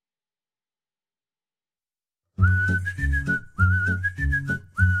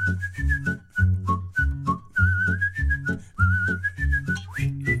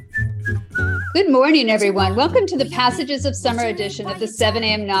Good morning, everyone. Welcome to the Passages of Summer edition of the 7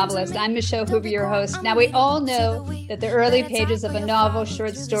 a.m. Novelist. I'm Michelle Hoover, your host. Now, we all know that the early pages of a novel,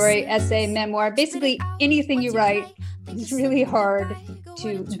 short story, essay, memoir, basically anything you write, is really hard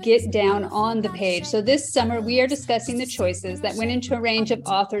to get down on the page. So this summer, we are discussing the choices that went into a range of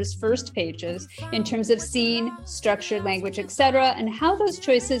authors' first pages in terms of scene, structure, language, etc., and how those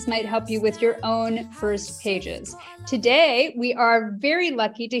choices might help you with your own first pages. Today, we are very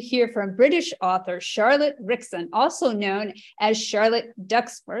lucky to hear from British author Charlotte Rixon, also known as Charlotte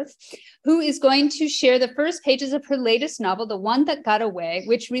Ducksworth, who is going to share the first pages of her latest novel, The One That Got Away,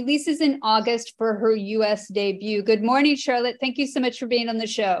 which releases in August for her U.S. debut. Good morning, Charlotte. Thank you so much for being on the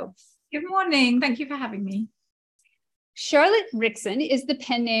show. Good morning. Thank you for having me. Charlotte Rixon is the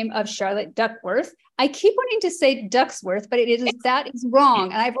pen name of Charlotte Duckworth. I keep wanting to say Ducksworth, but that is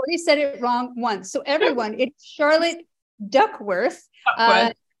wrong. And I've already said it wrong once. So everyone, it's Charlotte Duckworth.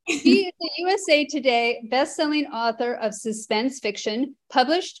 She is a USA Today best-selling author of suspense fiction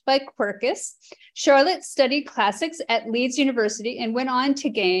published by Quercus. Charlotte studied classics at Leeds University and went on to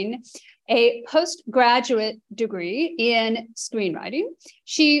gain a postgraduate degree in screenwriting.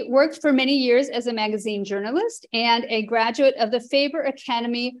 She worked for many years as a magazine journalist and a graduate of the Faber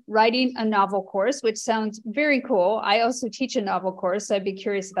Academy Writing a Novel course, which sounds very cool. I also teach a novel course, so I'd be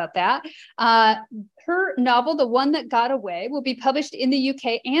curious about that. Her novel, The One That Got Away, will be published in the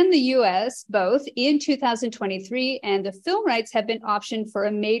UK and the US both in 2023, and the film rights have been optioned for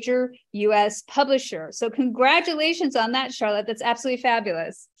a major US publisher. So congratulations on that, Charlotte. That's absolutely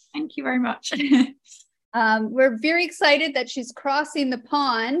fabulous. Thank you very much. We're very excited that she's crossing the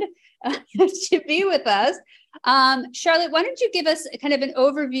pond to be with us. Charlotte, why don't you give us kind of an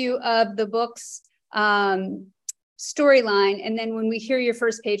overview of the book's storyline, and then when we hear your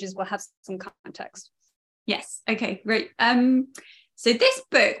first pages, we'll have some context. Yes. Okay, great. So this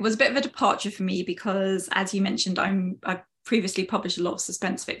book was a bit of a departure for me because, as you mentioned, I've previously published a lot of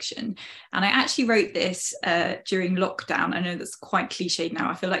suspense fiction, and I actually wrote this during lockdown. I know that's quite cliched now.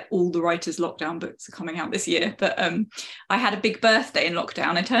 I feel like all the writers' lockdown books are coming out this year, but I had a big birthday in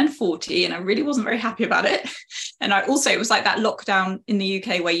lockdown. I turned 40 and I really wasn't very happy about it. And it was like that lockdown in the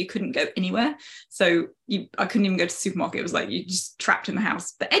UK where you couldn't go anywhere. So I couldn't even go to the supermarket. It was like you just trapped in the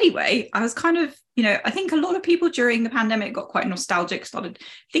house. But anyway, I was kind of, I think a lot of people during the pandemic got quite nostalgic, started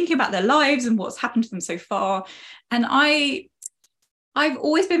thinking about their lives and what's happened to them so far. And I've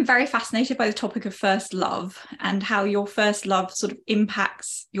always been very fascinated by the topic of first love and how your first love sort of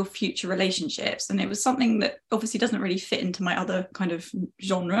impacts your future relationships. And it was something that obviously doesn't really fit into my other kind of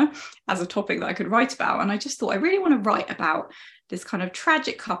genre as a topic that I could write about. And I just thought I really want to write about this kind of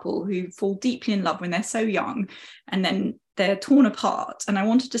tragic couple who fall deeply in love when they're so young and then they're torn apart. And I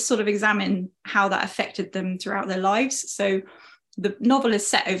wanted to sort of examine how that affected them throughout their lives. So the novel is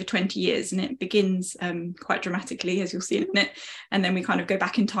set over 20 years and it begins quite dramatically, as you'll see in it. And then we kind of go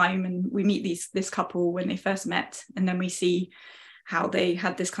back in time and we meet this couple when they first met. And then we see how they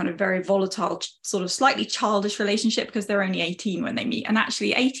had this kind of very volatile, sort of slightly childish relationship because they're only 18 when they meet. And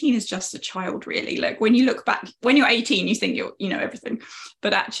actually 18 is just a child, really. Like when you look back, when you're 18, you think you know everything.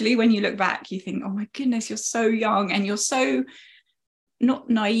 But actually when you look back, you think, oh my goodness, you're so young and you're so not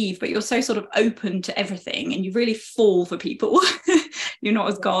naive, but you're so sort of open to everything and you really fall for people. You're not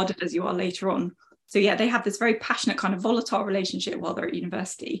as guarded as you are later on. So yeah, they have this very passionate kind of volatile relationship while they're at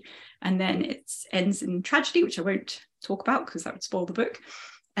university. And then it ends in tragedy, which I won't talk about because that would spoil the book.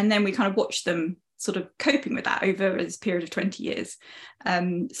 And then we kind of watch them sort of coping with that over this period of 20 years.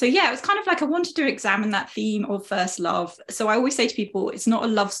 So yeah, it was kind of like I wanted to examine that theme of first love. So I always say to people, it's not a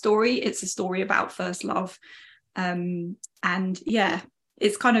love story, it's a story about first love. And yeah,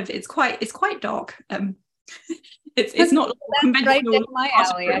 it's quite dark. It's not conventional. Right down my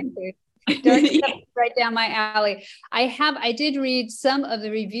alley, actually. Right down my alley. I did read some of the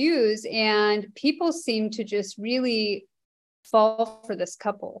reviews and people seem to just really fall for this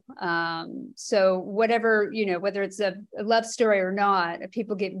couple. So whatever, whether it's a love story or not,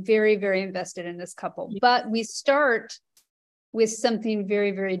 people get very, very invested in this couple. But we start with something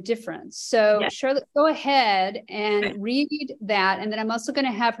very, very different. So yeah. Charlotte, go ahead and read that. And then I'm also going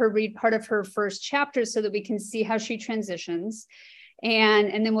to have her read part of her first chapter so that we can see how she transitions.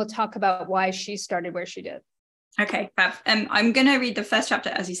 And then we'll talk about why she started where she did. Okay, fab. I'm going to read the first chapter,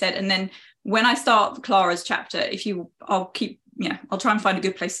 as you said. And then when I start Clara's chapter, I'll try and find a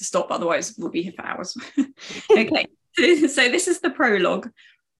good place to stop. Otherwise we'll be here for hours. Okay. So this is the prologue.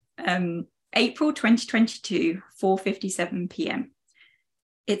 April 2022, 4:57 p.m.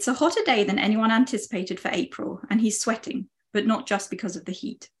 It's a hotter day than anyone anticipated for April, and he's sweating, but not just because of the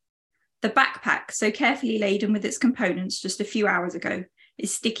heat. The backpack, so carefully laden with its components just a few hours ago,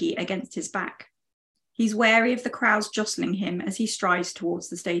 is sticky against his back. He's wary of the crowds jostling him as he strides towards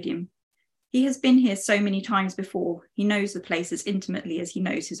the stadium. He has been here so many times before, he knows the place as intimately as he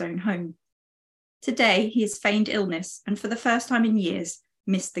knows his own home. Today, he has feigned illness and for the first time in years,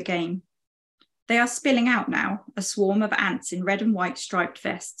 missed the game. They are spilling out now, a swarm of ants in red and white striped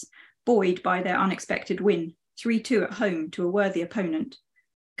vests, buoyed by their unexpected win, 3-2 at home to a worthy opponent.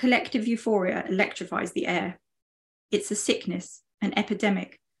 Collective euphoria electrifies the air. It's a sickness, an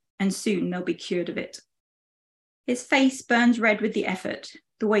epidemic, and soon they'll be cured of it. His face burns red with the effort,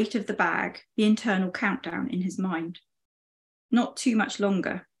 the weight of the bag, the internal countdown in his mind. Not too much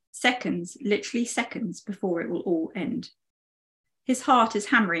longer, seconds, literally seconds before it will all end. His heart is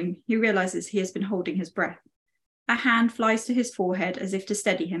hammering. He realizes he has been holding his breath. A hand flies to his forehead as if to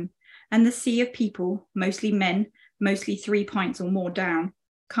steady him, and the sea of people, mostly men, mostly 3 pints or more down,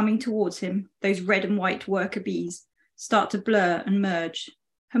 coming towards him, those red and white worker bees, start to blur and merge.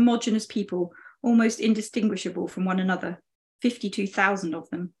 Homogeneous people, almost indistinguishable from one another, 52,000 of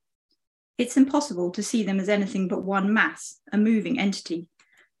them. It's impossible to see them as anything but one mass, a moving entity,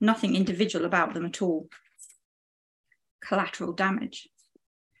 nothing individual about them at all. Collateral damage.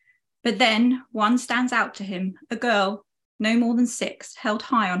 But then one stands out to him, a girl, no more than 6, held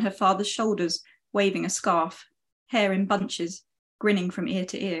high on her father's shoulders, waving a scarf, hair in bunches, grinning from ear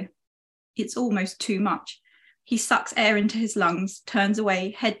to ear. It's almost too much. He sucks air into his lungs, turns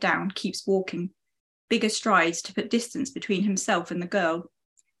away, head down, keeps walking. Bigger strides to put distance between himself and the girl.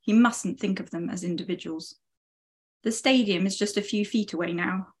 He mustn't think of them as individuals. The stadium is just a few feet away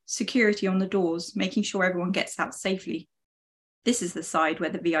now, security on the doors, making sure everyone gets out safely. This is the side where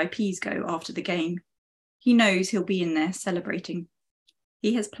the VIPs go after the game. He knows he'll be in there celebrating.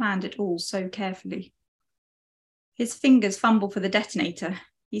 He has planned it all so carefully. His fingers fumble for the detonator.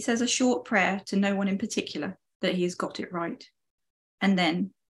 He says a short prayer to no one in particular that he has got it right. And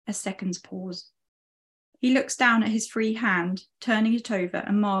then a second's pause. He looks down at his free hand, turning it over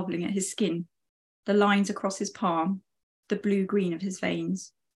and marvelling at his skin, the lines across his palm, the blue-green of his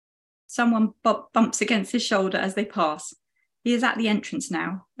veins. Someone bumps against his shoulder as they pass. He is at the entrance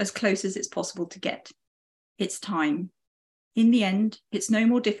now, as close as it's possible to get. It's time. In the end, it's no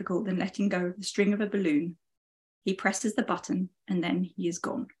more difficult than letting go of the string of a balloon. He presses the button and then he is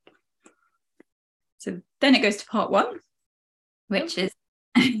gone. So then it goes to part 1, which is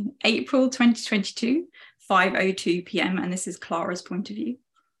April 2022, 5:02 p.m. And this is Clara's point of view.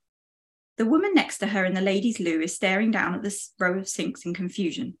 The woman next to her in the ladies' loo is staring down at this row of sinks in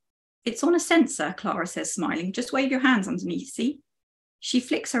confusion. It's on a sensor, Clara says, smiling. Just wave your hands underneath, see? She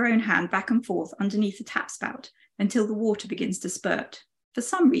flicks her own hand back and forth underneath the tap spout until the water begins to spurt. For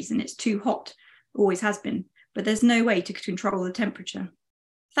some reason, it's too hot, always has been, but there's no way to control the temperature.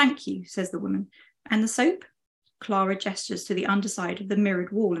 Thank you, says the woman. And the soap? Clara gestures to the underside of the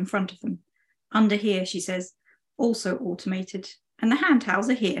mirrored wall in front of them. Under here, she says, also automated. And the hand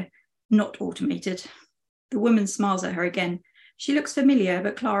towels are here, not automated. The woman smiles at her again. She looks familiar,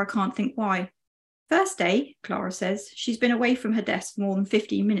 but Clara can't think why. First day, Clara says. She's been away from her desk for more than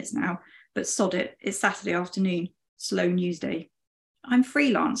 15 minutes now, but sod it, it's Saturday afternoon, slow news day. I'm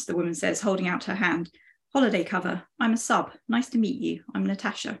freelance, the woman says, holding out her hand. Holiday cover. I'm a sub. Nice to meet you. I'm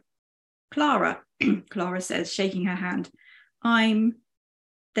Natasha. Clara, Clara says, shaking her hand.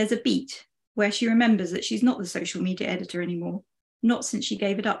 There's a beat where she remembers that she's not the social media editor anymore, not since she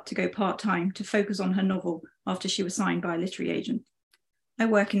gave it up to go part-time to focus on her novel after she was signed by a literary agent. I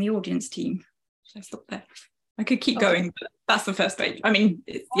work in the audience team. Should I stop there? I could keep going, but that's the first page. I mean,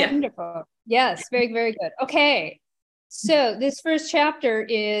 yeah. Wonderful. Yes, very, very good. Okay. So this first chapter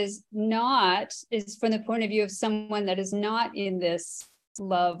is from the point of view of someone that is not in this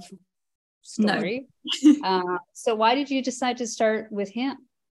love story. No. So why did you decide to start with him?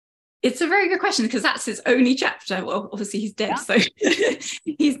 It's a very good question because that's his only chapter. Well, obviously he's dead, so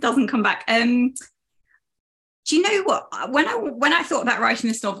he doesn't come back. Do you know what? When I thought about writing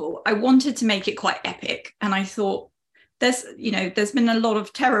this novel, I wanted to make it quite epic, and I thought there's been a lot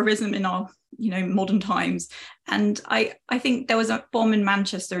of terrorism in our modern times, and I think there was a bomb in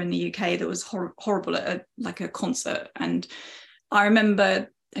Manchester in the UK that was horrible at a concert, and I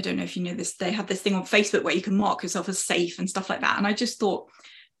remember, I don't know if you know this, they have this thing on Facebook where you can mark yourself as safe and stuff like that, and I just thought,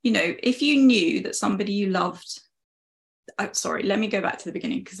 if you knew that somebody you loved, sorry, let me go back to the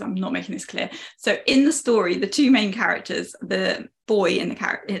beginning because I'm not making this clear. So in the story, the two main characters, the boy in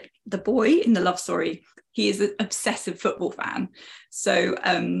the love story, he is an obsessive football fan. So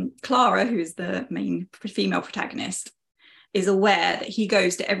Clara, who is the main female protagonist, is aware that he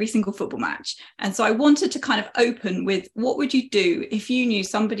goes to every single football match. And so I wanted to kind of open with, what would you do if you knew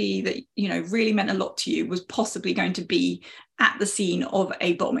somebody that, you know, really meant a lot to you was possibly going to be at the scene of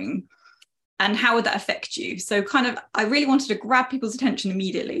a bombing? And how would that affect you? So kind of, I really wanted to grab people's attention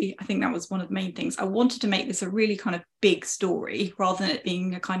immediately. I think that was one of the main things. I wanted to make this a really kind of big story rather than it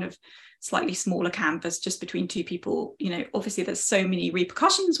being a kind of slightly smaller canvas just between two people. You know, obviously there's so many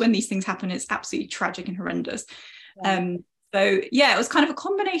repercussions when these things happen. It's absolutely tragic and horrendous. Yeah. So yeah, it was kind of a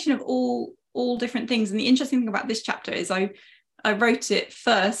combination of all different things. And the interesting thing about this chapter is I wrote it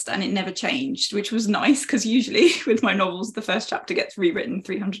first and it never changed, which was nice, because usually with my novels, the first chapter gets rewritten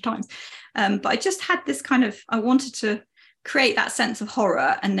 300 times. But I just had this kind of, I wanted to create that sense of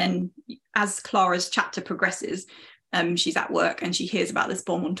horror. And then as Clara's chapter progresses, she's at work and she hears about this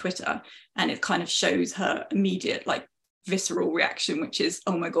bomb on Twitter, and it kind of shows her immediate, like, visceral reaction, which is,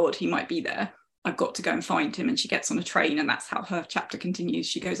 oh my God, he might be there. I've got to go and find him. And she gets on a train, and that's how her chapter continues.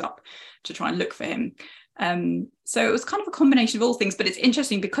 She goes up to try and look for him. So it was kind of a combination of all things, but it's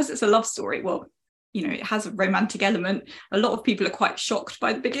interesting because it's a love story. Well, you know, it has a romantic element. A lot of people are quite shocked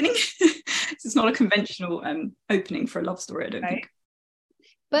by the beginning. It's not a conventional opening for a love story, I don't think.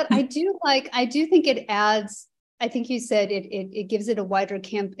 But I do think it adds, I think you said it gives it a wider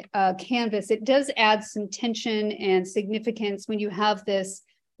canvas. It does add some tension and significance when you have this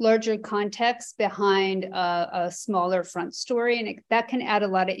larger context behind a smaller front story, and that can add a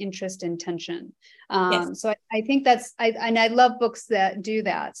lot of interest and tension. Yes. So I think I love books that do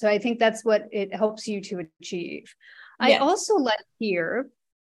that. So I think that's what it helps you to achieve. Yes. I also like here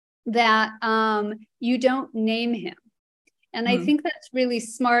that you don't name him. And I think that's really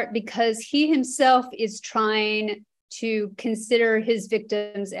smart, because he himself is trying to consider his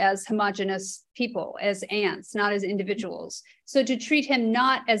victims as homogenous people, as ants, not as individuals. So to treat him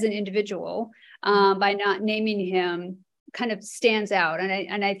not as an individual by not naming him kind of stands out.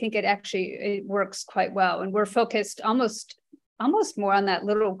 And I think it works quite well. And we're focused almost more on that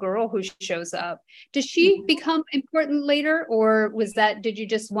little girl who shows up. Does she become important later, or did you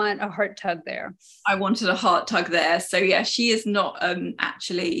just want a heart tug there? I wanted a heart tug there. So yeah, she is not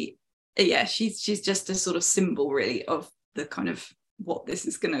actually, yeah, she's just a sort of symbol really of the kind of what this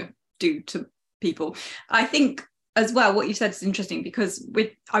is going to do to people. I think as well, what you said is interesting, because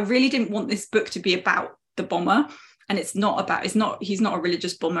I really didn't want this book to be about the bomber. And he's not a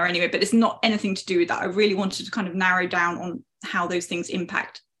religious bomber anyway, but it's not anything to do with that. I really wanted to kind of narrow down on how those things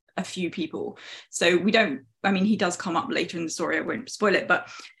impact a few people. So he does come up later in the story, I won't spoil it, but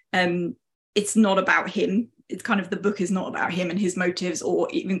it's not about him. It's kind of, the book is not about him and his motives, or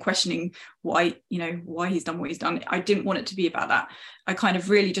even questioning why he's done what he's done. I didn't want it to be about that. I kind of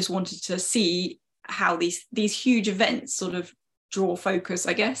really just wanted to see how these huge events sort of draw focus,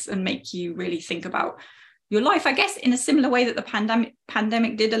 I guess, and make you really think about your life, I guess, in a similar way that the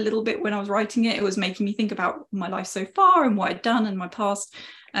pandemic did a little bit when I was writing it. It was making me think about my life so far and what I'd done in my past.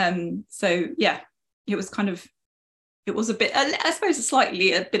 So yeah, it was a bit, I suppose,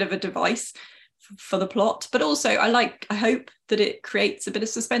 a bit of a device for the plot, but also I hope that it creates a bit of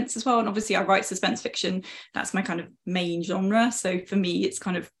suspense as well. And obviously I write suspense fiction. That's my kind of main genre. So for me, it's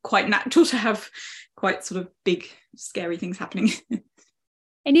kind of quite natural to have quite sort of big, scary things happening.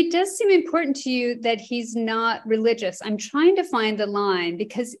 And it does seem important to you that he's not religious. I'm trying to find the line,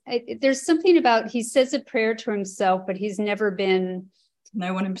 because there's something about, he says a prayer to himself, but he's never been.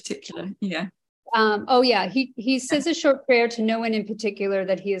 No one in particular, yeah. He says a short prayer to no one in particular,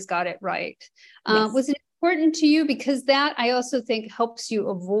 that he has got it right. Yes. Was it important to you? Because that, I also think, helps you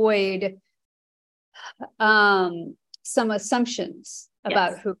avoid some assumptions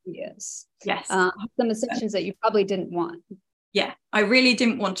about who he is. Yes. Some assumptions that you probably didn't want. Yeah, I really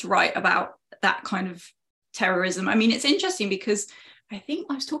didn't want to write about that kind of terrorism. I mean, it's interesting because I think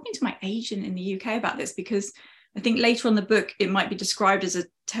I was talking to my agent in the UK about this, because I think later on the book, it might be described as a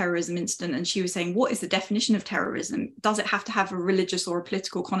terrorism incident. And she was saying, what is the definition of terrorism? Does it have to have a religious or a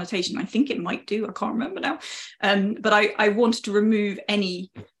political connotation? I think it might do. I can't remember now. But I wanted to remove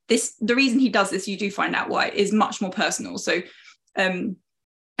the reason he does this, you do find out why, is much more personal. So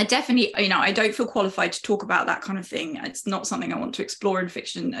I definitely, I don't feel qualified to talk about that kind of thing. It's not something I want to explore in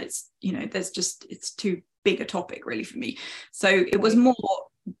fiction. It's, it's too big a topic really for me. So it was more,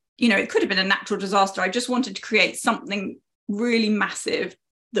 it could have been a natural disaster. I just wanted to create something really massive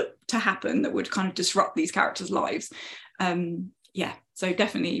to happen that would kind of disrupt these characters' lives. So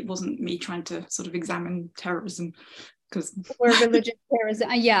definitely it wasn't me trying to sort of examine terrorism. Or religious terrorism.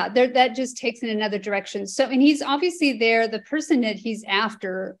 That just takes in another direction. So, and he's obviously there. The person that he's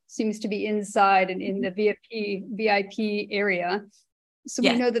after seems to be inside and in the VIP area. So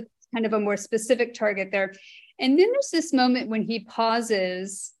we know that kind of a more specific target there. And then there's this moment when he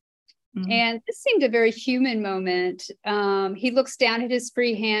pauses. And this seemed a very human moment. He looks down at his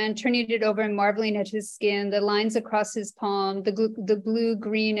free hand, turning it over and marveling at his skin, the lines across his palm, the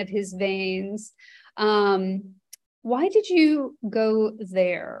blue-green of his veins. Why did you go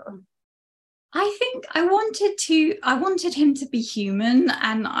there? I think I wanted him to be human,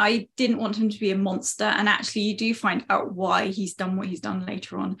 and I didn't want him to be a monster. And actually, you do find out why he's done what he's done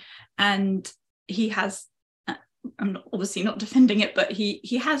later on. And he has, I'm obviously not defending it, but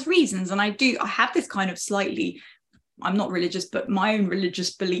he has reasons. And I have this kind of slightly, I'm not religious, but my own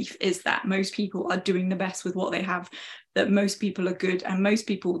religious belief is that most people are doing the best with what they have, that most people are good, and most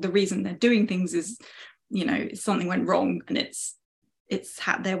people, the reason they're doing things is, you know, something went wrong and it's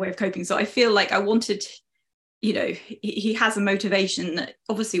their way of coping. So I feel like I wanted, you know, he has a motivation that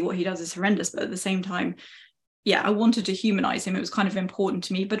obviously what he does is horrendous, but at the same time, yeah, I wanted to humanize him. It was kind of important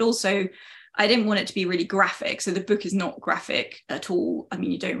to me, but also I didn't want it to be really graphic. So the book is not graphic at all. I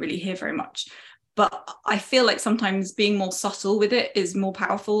mean, you don't really hear very much, but I feel like sometimes being more subtle with it is more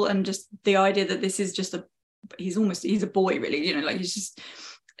powerful. And just the idea that this is just he's a boy, really, you know, like he's just,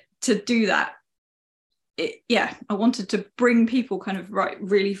 to do that. I wanted to bring people kind of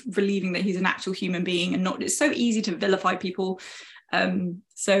really relieving that he's an actual human being and not, it's so easy to vilify people.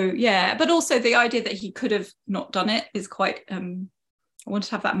 But also the idea that he could have not done it is quite, I wanted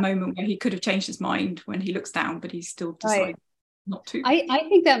to have that moment where he could have changed his mind when he looks down, but he still decided not to. I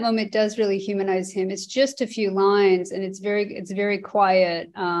think that moment does really humanize him. It's just a few lines and it's very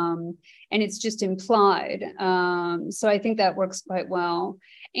quiet, and it's just implied. So I think that works quite well.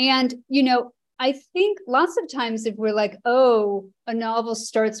 And, you know, I think lots of times if we're like, oh, a novel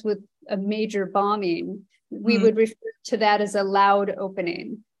starts with a major bombing, we would refer to that as a loud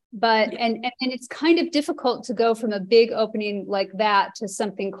opening. But and it's kind of difficult to go from a big opening like that to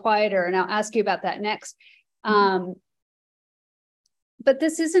something quieter. And I'll ask you about that next. But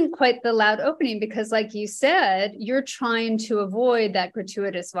this isn't quite the loud opening because, like you said, you're trying to avoid that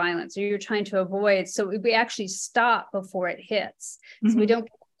gratuitous violence, or you're trying to avoid. So we actually stop before it hits. So we don't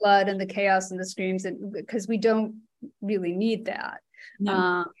get the blood and the chaos and the screams, and because we don't really need that.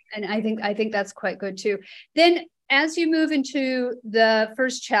 No. And I think that's quite good too. Then as you move into the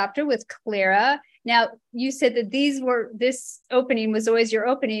first chapter with Clara, now you said that this opening was always your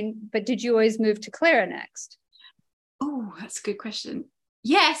opening, but did you always move to Clara next? Oh, that's a good question.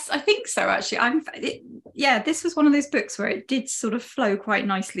 Yes, I think so, actually. This was one of those books where it did sort of flow quite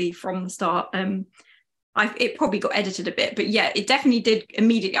nicely from the start. It probably got edited a bit, but yeah, it definitely did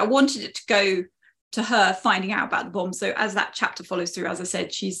immediately. I wanted it to go to her finding out about the bomb. So as that chapter follows through, as I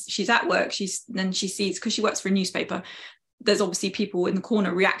said, she's at work. Then she sees, because she works for a newspaper, there's obviously people in the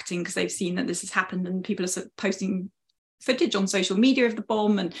corner reacting because they've seen that this has happened, and people are posting footage on social media of the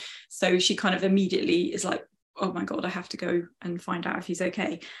bomb. And so she kind of immediately is like, oh my God, I have to go and find out if he's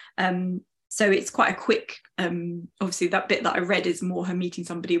okay. So it's quite a quick, obviously that bit that I read is more her meeting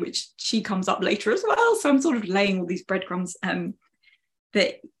somebody, which she comes up later as well. So I'm sort of laying all these breadcrumbs.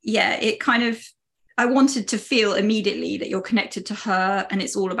 But yeah, it kind of, I wanted to feel immediately that you're connected to her and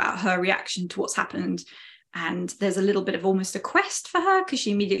it's all about her reaction to what's happened. And there's a little bit of almost a quest for her because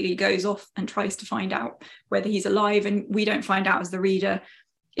she immediately goes off and tries to find out whether he's alive. And we don't find out as the reader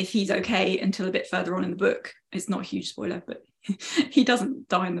if he's okay until a bit further on in the book. It's not a huge spoiler, but he doesn't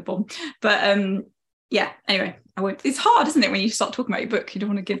die in the bomb. But anyway, I won't. It's hard, isn't it, when you start talking about your book? You don't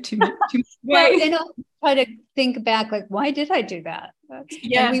want to give too much away. And I'll try to think back, like, why did I do that?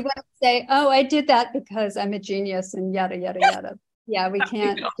 Yeah. And we want to say, oh, I did that because I'm a genius and yada, yada, yada. Yeah, we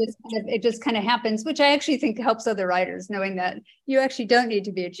can't. It just kind of happens, which I actually think helps other writers, knowing that you actually don't need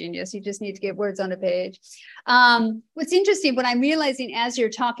to be a genius. You just need to get words on a page. What's interesting, what I'm realizing as you're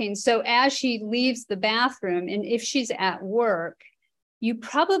talking, so as she leaves the bathroom, and if she's at work, you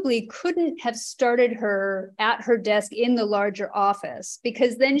probably couldn't have started her at her desk in the larger office,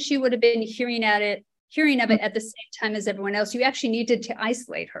 because then she would have been hearing of it at the same time as everyone else. You actually needed to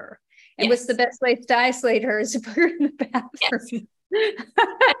isolate her. And what's the best way to isolate her is to put her in the bathroom.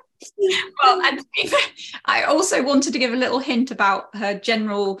 Well, and I also wanted to give a little hint about her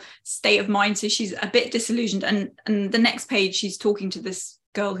general state of mind. So she's a bit disillusioned, and the next page she's talking to this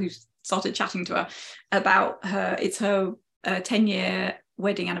girl who started chatting to her about it's her 10-year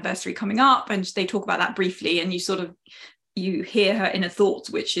wedding anniversary coming up, and they talk about that briefly, and you hear her inner thoughts,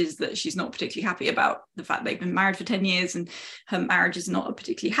 which is that she's not particularly happy about the fact they've been married for 10 years and her marriage is not a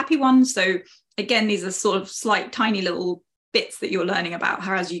particularly happy one. So again, these are sort of slight tiny little bits that you're learning about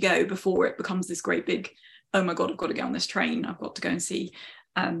her as you go before it becomes this great big, oh my God, I've got to get on this train, I've got to go and see.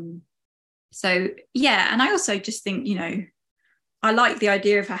 So yeah, and I also just think, I like the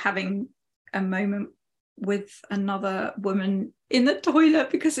idea of her having a moment with another woman in the toilet,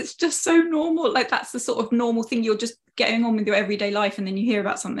 because it's just so normal. Like, that's the sort of normal thing you're just getting on with your everyday life, and then you hear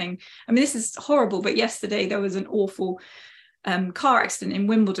about something. I mean, this is horrible, but yesterday there was an awful car accident in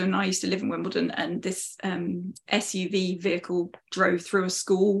Wimbledon. I used to live in Wimbledon, and this SUV vehicle drove through a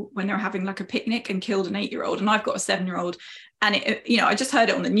school when they were having like a picnic and killed an 8-year-old, and I've got a 7-year-old, and it, you know, I just heard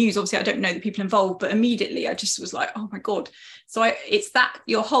it on the news. Obviously I don't know the people involved, but immediately I just was like, oh my god. So it's that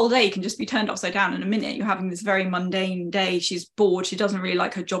your whole day can just be turned upside down in a minute. You're having this very mundane day. She's bored, she doesn't really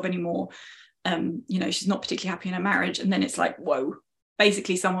like her job anymore, you know, she's not particularly happy in her marriage, and then it's like, whoa,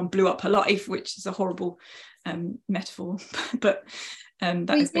 basically someone blew up her life, which is a horrible metaphor, but that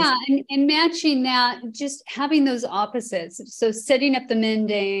is basically... and matching that, just having those opposites, so setting up the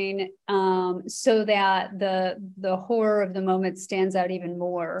mundane so that the horror of the moment stands out even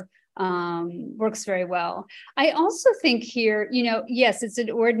more, works very well. I also think here, you know, yes, it's an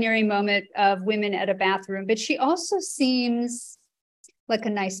ordinary moment of women at a bathroom, but she also seems like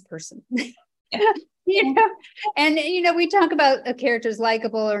a nice person. Yeah. You know, and you know, we talk about a character's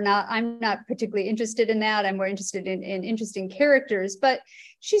likable or not. I'm not particularly interested in that. I'm more interested in interesting characters, but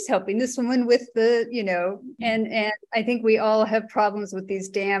she's helping this woman with the, you know, and I think we all have problems with these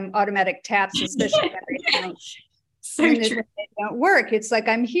damn automatic taps, especially when they don't work. It's like,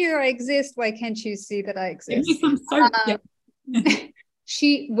 I'm here, I exist. Why can't you see that I exist?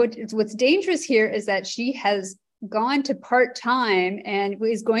 What's dangerous here is that she has gone to part-time and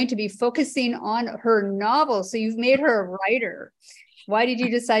is going to be focusing on her novel. So you've made her a writer. Why did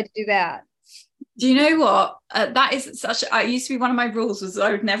you decide to do that? Do you know what? That is such, it used to be one of my rules, was I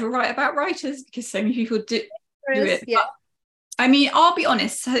would never write about writers, because so many people do it. Yeah. But, I mean, I'll be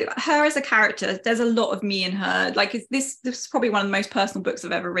honest, so her as a character, there's a lot of me in her. Like, this is probably one of the most personal books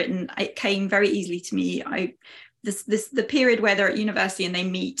I've ever written. It came very easily to me. The period where they're at university and they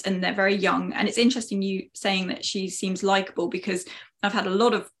meet and they're very young, and it's interesting you saying that she seems likable, because I've had a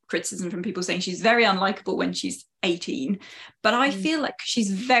lot of criticism from people saying she's very unlikable when she's 18, but I feel like she's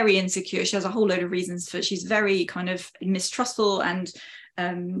very insecure. She has a whole load of reasons for it. She's very kind of mistrustful and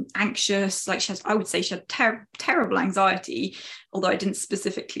anxious. Like, I would say she had terrible anxiety, although I didn't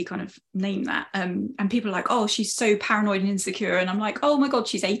specifically kind of name that, and people are like, oh, she's so paranoid and insecure, and I'm like, oh my god,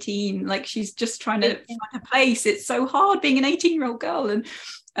 she's 18, like, she's just trying to find a place. It's so hard being an 18-year-old girl.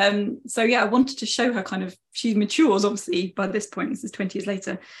 And so yeah, I wanted to show her kind of, she matures obviously by this point. This is 20 years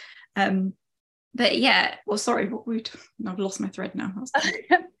later, but yeah, well, sorry, I've lost my thread now.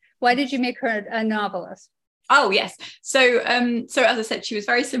 Why did you make her a novelist? Oh yes, so as I said, she was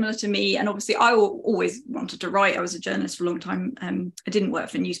very similar to me, and obviously I always wanted to write. I was a journalist for a long time. I didn't work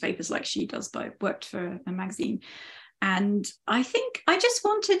for newspapers like she does, but I worked for a magazine, and I think I just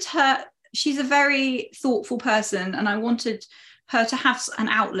wanted her. She's a very thoughtful person, and I wanted her to have an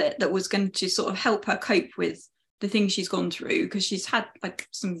outlet that was going to sort of help her cope with the things she's gone through, because she's had like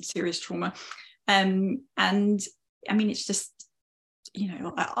some serious trauma, and I mean, it's just, you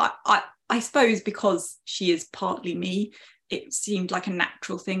know, I suppose because she is partly me, it seemed like a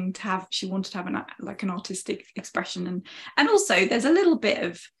natural thing to have. She wanted to have an artistic expression, and also there's a little bit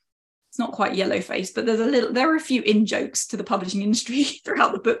of, it's not quite yellow face, but there are a few in jokes to the publishing industry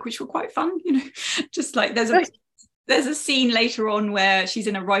throughout the book, which were quite fun, you know. Just like there's a scene later on where she's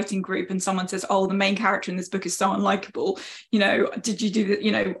in a writing group and someone says, oh, the main character in this book is so unlikable, you know, did you do that,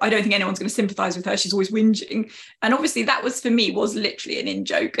 you know, I don't think anyone's going to sympathize with her, she's always whinging. And obviously that was, for me, was literally an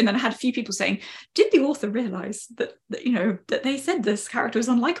in-joke. And then I had a few people saying, did the author realize that you know, that they said this character was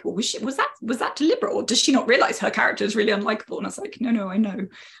unlikable? Was that deliberate, or does she not realize her character is really unlikable? And I was like, no,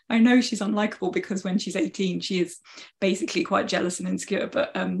 I know she's unlikable, because when she's 18 she is basically quite jealous and insecure,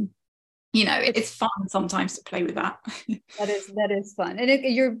 but you know, it's fun sometimes to play with that. that is fun, and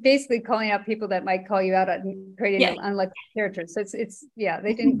you're basically calling out people that might call you out on creating unlikely characters. So it's yeah,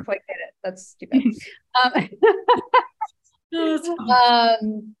 they didn't quite get it. That's stupid.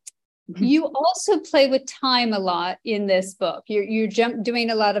 You also play with time a lot in this book. You're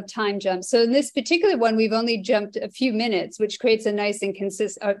doing a lot of time jumps. So in this particular one, we've only jumped a few minutes, which creates a nice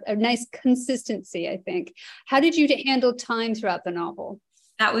nice consistency, I think. How did you handle time throughout the novel?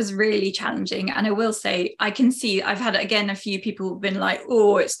 That was really challenging. And I will say, I can see, I've had, again, a few people have been like,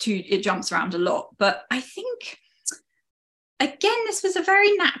 oh, it jumps around a lot. But I think, again, this was a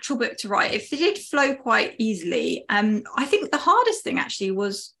very natural book to write. It did flow quite easily. I think the hardest thing actually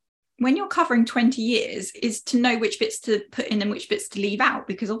was, when you're covering 20 years, is to know which bits to put in and which bits to leave out,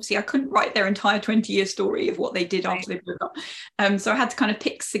 because obviously I couldn't write their entire 20-year story of what they did after they broke up. So I had to kind of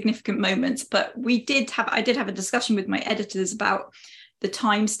pick significant moments. But I did have a discussion with my editors about the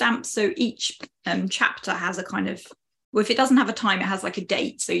timestamp. So each chapter has a kind of well, if it doesn't have a time, it has like a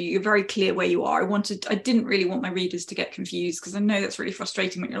date, so you're very clear where you are. I didn't really want my readers to get confused, because I know that's really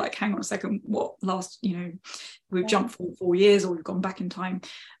frustrating when you're like, hang on a second, what last, we've jumped 4 years, or we've gone back in time.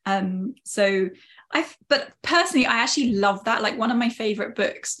 But personally, I actually love that. Like, one of my favorite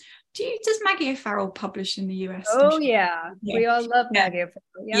books, does Maggie O'Farrell publish in the US? Oh yeah, we all love Maggie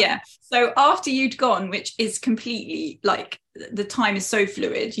O'Farrell. Yeah. So After You'd Gone, which is completely like, the time is so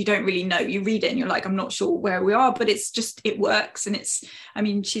fluid, you don't really know. You read it and you're like, I'm not sure where we are, but it works.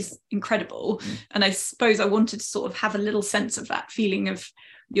 And she's incredible. And I suppose I wanted to sort of have a little sense of that feeling of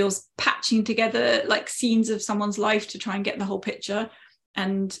yours patching together like scenes of someone's life to try and get the whole picture.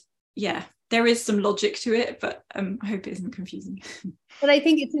 And yeah, there is some logic to it, but I hope it isn't confusing. But I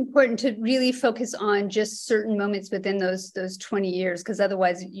think it's important to really focus on just certain moments within those 20 years, because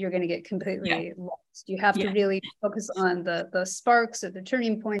otherwise you're going to get completely lost. You have to really focus on the sparks or the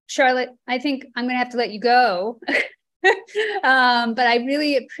turning point. Charlotte, I think I'm going to have to let you go. But I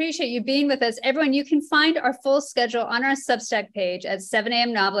really appreciate you being with us. Everyone, you can find our full schedule on our Substack page at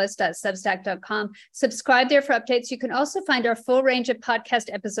 7amnovelist.substack.com. Subscribe there for updates. You can also find our full range of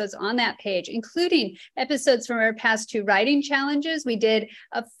podcast episodes on that page, including episodes from our past 2 writing challenges. We did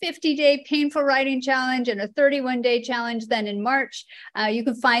a 50-day painful writing challenge and a 31-day challenge then in March. You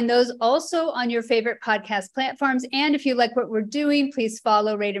can find those also on your favorite podcast platforms. And if you like what we're doing, please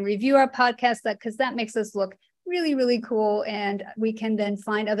follow, rate, and review our podcast, because that makes us look really, really cool, and we can then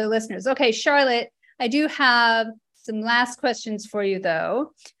find other listeners. Okay, Charlotte, I do have some last questions for you,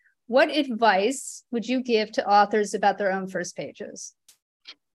 though. What advice would you give to authors about their own first pages?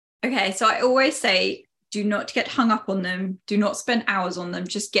 Okay, so I always say, do not get hung up on them. Do not spend hours on them.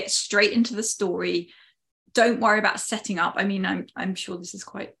 Just get straight into the story. Don't worry about setting up. I mean, I'm sure this is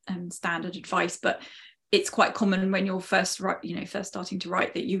quite standard advice, but it's quite common when you're first starting to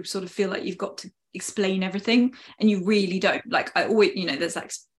write, that you sort of feel like you've got to explain everything, and you really don't. Like, I always, there's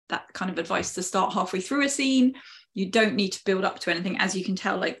like that kind of advice to start halfway through a scene. You don't need to build up to anything. As you can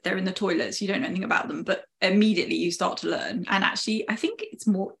tell, like, they're in the toilets, you don't know anything about them, but immediately you start to learn. And actually, I think it's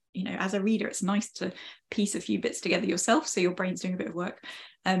more, as a reader, it's nice to piece a few bits together yourself, so your brain's doing a bit of work.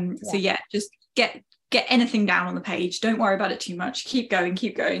 So yeah, just get anything down on the page. Don't worry about it too much. Keep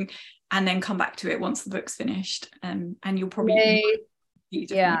going, and then come back to it once the book's finished. And you'll probably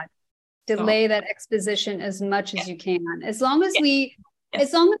delay that exposition as much as you can. As long as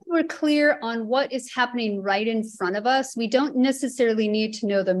we're clear on what is happening right in front of us, we don't necessarily need to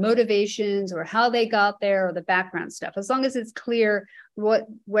know the motivations or how they got there or the background stuff, as long as it's clear what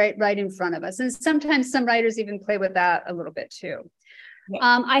right in front of us. And sometimes some writers even play with that a little bit too.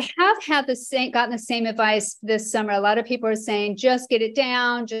 I have gotten the same advice this summer. A lot of people are saying, just get it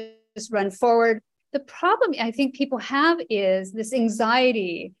down, just run forward. The problem I think people have is this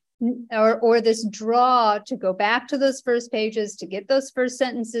anxiety or this draw to go back to those first pages, to get those first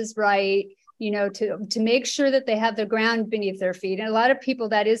sentences right, to make sure that they have the ground beneath their feet. And a lot of people,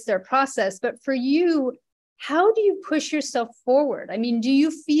 that is their process. But for you, how do you push yourself forward? I mean, do you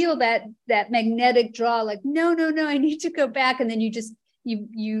feel that magnetic draw, like, no, I need to go back? And then you just,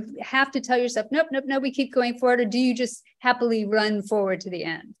 you have to tell yourself, nope, we keep going forward. Or do you just happily run forward to the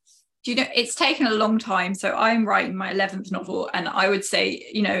end? It's taken a long time. So I'm writing my 11th novel, and I would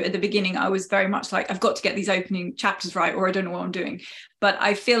say, at the beginning, I was very much like, I've got to get these opening chapters right, or I don't know what I'm doing. But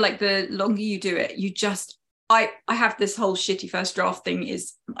I feel like the longer you do it, I have this whole shitty first draft thing,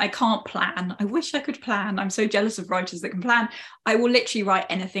 is I can't plan. I wish I could plan. I'm so jealous of writers that can plan. I will literally write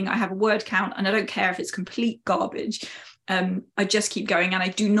anything. I have a word count, and I don't care if it's complete garbage. I just keep going, and I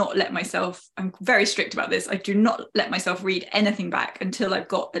do not let myself, I'm very strict about this, I do not let myself read anything back until I've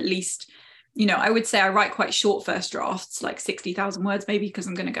got at least, I would say I write quite short first drafts, like 60,000 words maybe, because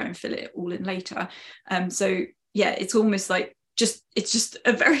I'm going to go and fill it all in later. So yeah, it's almost like it's just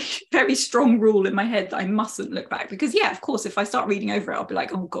a very, very strong rule in my head that I mustn't look back, because of course, if I start reading over it, I'll be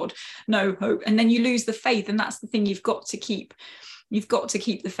like, oh God, no hope. And then you lose the faith. And that's the thing, you've got to keep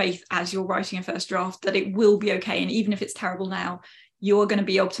the faith as you're writing a first draft, that it will be okay. And even if it's terrible now, you're going to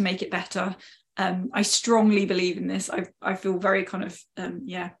be able to make it better. I strongly believe in this. I feel very kind of,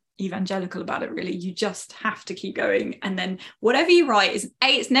 evangelical about it, really. You just have to keep going. And then whatever you write is,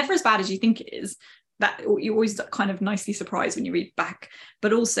 it's never as bad as you think it is. That you're always kind of nicely surprised when you read back.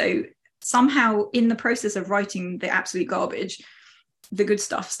 But also, somehow in the process of writing the absolute garbage, the good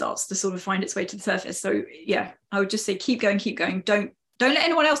stuff starts to sort of find its way to the surface. So yeah, I would just say keep going. Don't let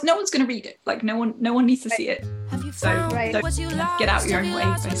anyone else, no one's going to read it. Like no one needs to see it. So don't get out your own way,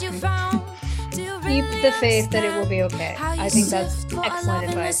 basically. Keep the faith that it will be okay. I think that's excellent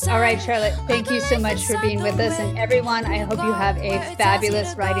advice. All right, Charlotte, thank you so much for being with us. And everyone, I hope you have a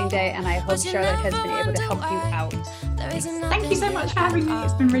fabulous writing day. And I hope Charlotte has been able to help you out. Thank you so much for having me.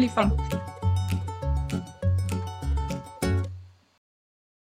 It's been really fun.